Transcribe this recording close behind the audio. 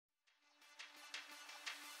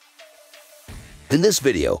In this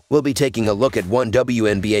video, we'll be taking a look at one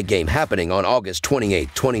WNBA game happening on August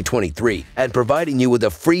 28, 2023, and providing you with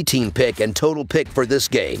a free team pick and total pick for this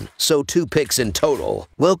game, so 2 picks in total.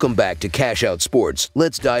 Welcome back to Cash Out Sports.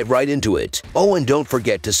 Let's dive right into it. Oh, and don't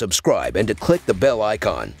forget to subscribe and to click the bell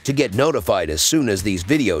icon to get notified as soon as these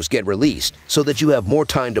videos get released, so that you have more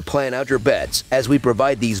time to plan out your bets as we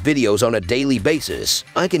provide these videos on a daily basis.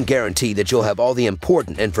 I can guarantee that you'll have all the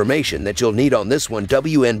important information that you'll need on this one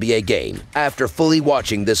WNBA game after fully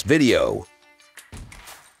watching this video.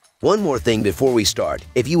 One more thing before we start,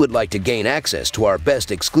 if you would like to gain access to our best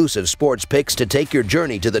exclusive sports picks to take your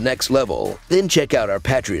journey to the next level, then check out our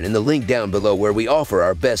Patreon in the link down below where we offer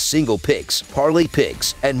our best single picks, parlay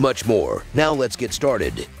picks, and much more. Now let's get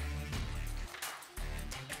started.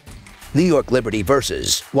 New York Liberty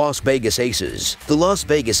versus Las Vegas Aces. The Las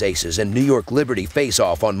Vegas Aces and New York Liberty face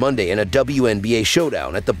off on Monday in a WNBA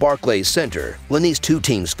showdown at the Barclays Center. When these two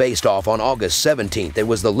teams faced off on August 17th, it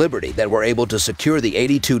was the Liberty that were able to secure the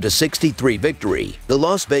 82-63 victory. The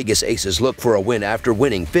Las Vegas Aces look for a win after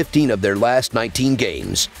winning 15 of their last 19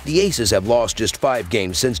 games. The Aces have lost just 5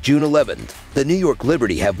 games since June 11th. The New York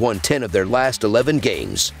Liberty have won 10 of their last 11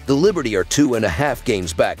 games. The Liberty are 2.5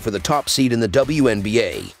 games back for the top seed in the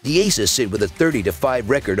WNBA. The Aces sit with a 30-5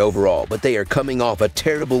 record overall, but they are coming off a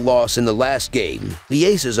terrible loss in the last game. The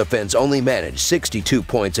Aces offense only managed 62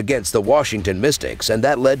 points against the Washington Mystics, and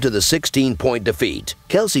that led to the 16-point defeat.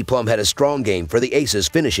 Kelsey Plum had a strong game for the Aces,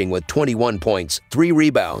 finishing with 21 points, 3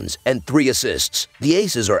 rebounds, and 3 assists. The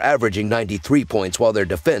Aces are averaging 93 points while their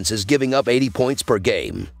defense is giving up 80 points per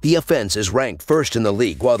game. The offense is ranked first in the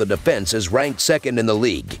league while the defense is ranked second in the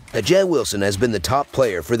league. A'ja Wilson has been the top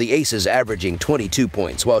player for the Aces, averaging 22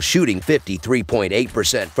 points while shooting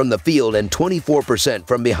 53.8% from the field and 24%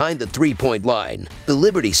 from behind the three-point line. The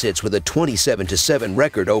Liberty sits with a 27-7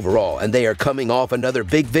 record overall, and they are coming off another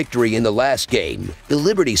big victory in the last game. The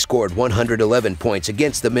Liberty scored 111 points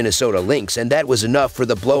against the Minnesota Lynx, and that was enough for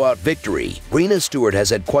the blowout victory. Breanna Stewart has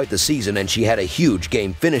had quite the season, and she had a huge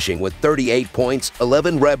game, finishing with 38 points,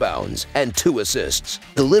 11 rebounds, and 2 assists.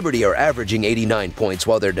 The Liberty are averaging 89 points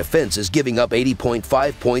while their defense is giving up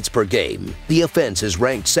 80.5 points per game. The offense is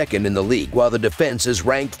ranked second in the league while the defense is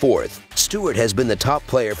ranked 4th. Stewart has been the top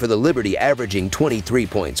player for the Liberty, averaging 23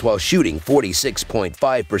 points while shooting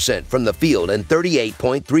 46.5% from the field and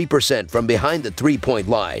 38.3% from behind the three-point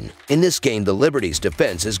line. In this game, the Liberty's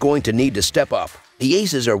defense is going to need to step up. The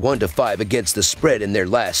Aces are 1-5 against the spread in their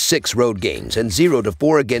last 6 road games and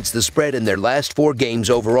 0-4 against the spread in their last 4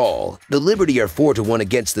 games overall. The Liberty are 4-1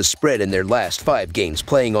 against the spread in their last 5 games,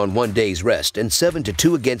 playing on 1 day's rest, and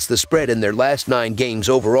 7-2 against the spread in their last 9 games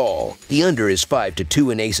overall. The under is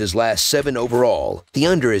 5-2 in Aces' last 7 overall. The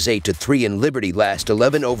under is 8-3 in Liberty last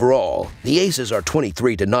 11 overall. The Aces are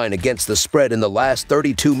 23-9 against the spread in the last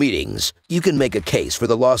 32 meetings. You can make a case for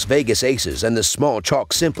the Las Vegas Aces and the small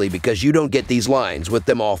chalk simply because you don't get these lines with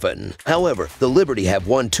them often. However, the Liberty have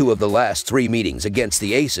won 2 of the last 3 meetings against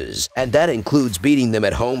the Aces, and that includes beating them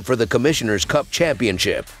at home for the Commissioner's Cup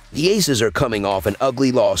Championship. The Aces are coming off an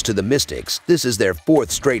ugly loss to the Mystics. This is their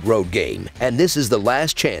 4th straight road game, and this is the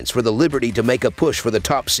last chance for the Liberty to make a push for the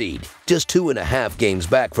top seed. Just 2.5 games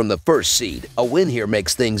back from the 1st seed. A win here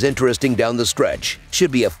makes things interesting down the stretch.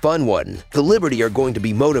 Should be a fun one. The Liberty are going to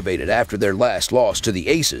be motivated after their last loss to the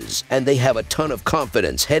Aces, and they have a ton of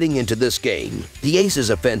confidence heading into this game. The Aces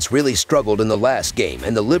offense really struggled in the last game,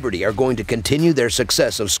 and the Liberty are going to continue their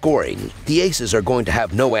success of scoring. The Aces are going to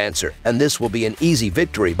have no answer, and this will be an easy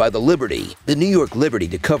victory by the Liberty. The New York Liberty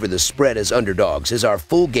to cover the spread as underdogs is our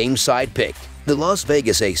full game side pick. The Las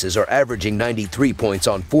Vegas Aces are averaging 93 points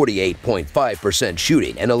on 48.5%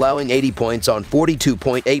 shooting and allowing 80 points on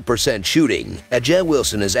 42.8% shooting. A'ja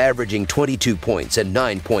Wilson is averaging 22 points and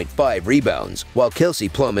 9.5 rebounds, while Kelsey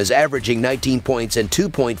Plum is averaging 19 points and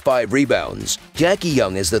 2.5 rebounds. Jackie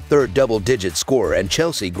Young is the 3rd double-digit scorer, and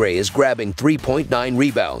Chelsea Gray is grabbing 3.9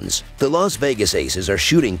 rebounds. The Las Vegas Aces are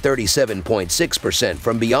shooting 37.6%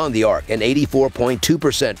 from beyond the arc and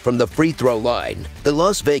 84.2% from the free throw line. The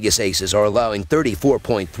Las Vegas Aces are allowing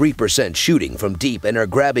 34.3% shooting from deep and are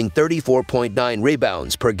grabbing 34.9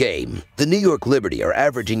 rebounds per game. The New York Liberty are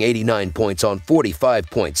averaging 89 points on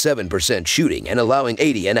 45.7% shooting and allowing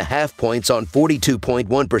 80.5 points on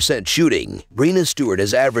 42.1% shooting. Breanna Stewart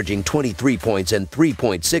is averaging 23 points and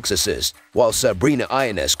 3.6 assists, while Sabrina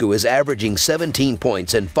Ionescu is averaging 17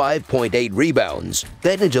 points and 5.8 rebounds.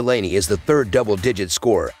 Betna Delaney is the 3rd double-digit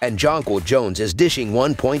scorer, and Jonquil Jones is dishing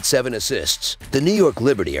 1.7 assists. The New York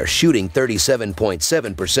Liberty are shooting 36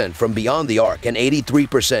 77.7% from beyond the arc and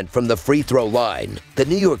 83% from the free throw line. The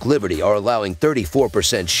New York Liberty are allowing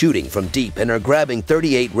 34% shooting from deep and are grabbing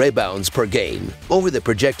 38 rebounds per game. Over the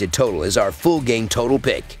projected total is our full game total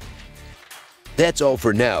pick. That's all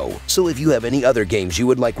for now, so if you have any other games you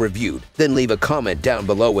would like reviewed, then leave a comment down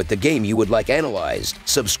below with the game you would like analyzed.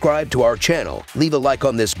 Subscribe to our channel, leave a like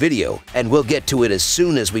on this video, and we'll get to it as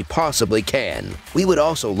soon as we possibly can. We would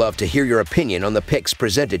also love to hear your opinion on the picks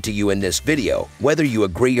presented to you in this video, whether you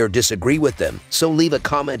agree or disagree with them, so leave a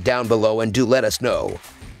comment down below and do let us know.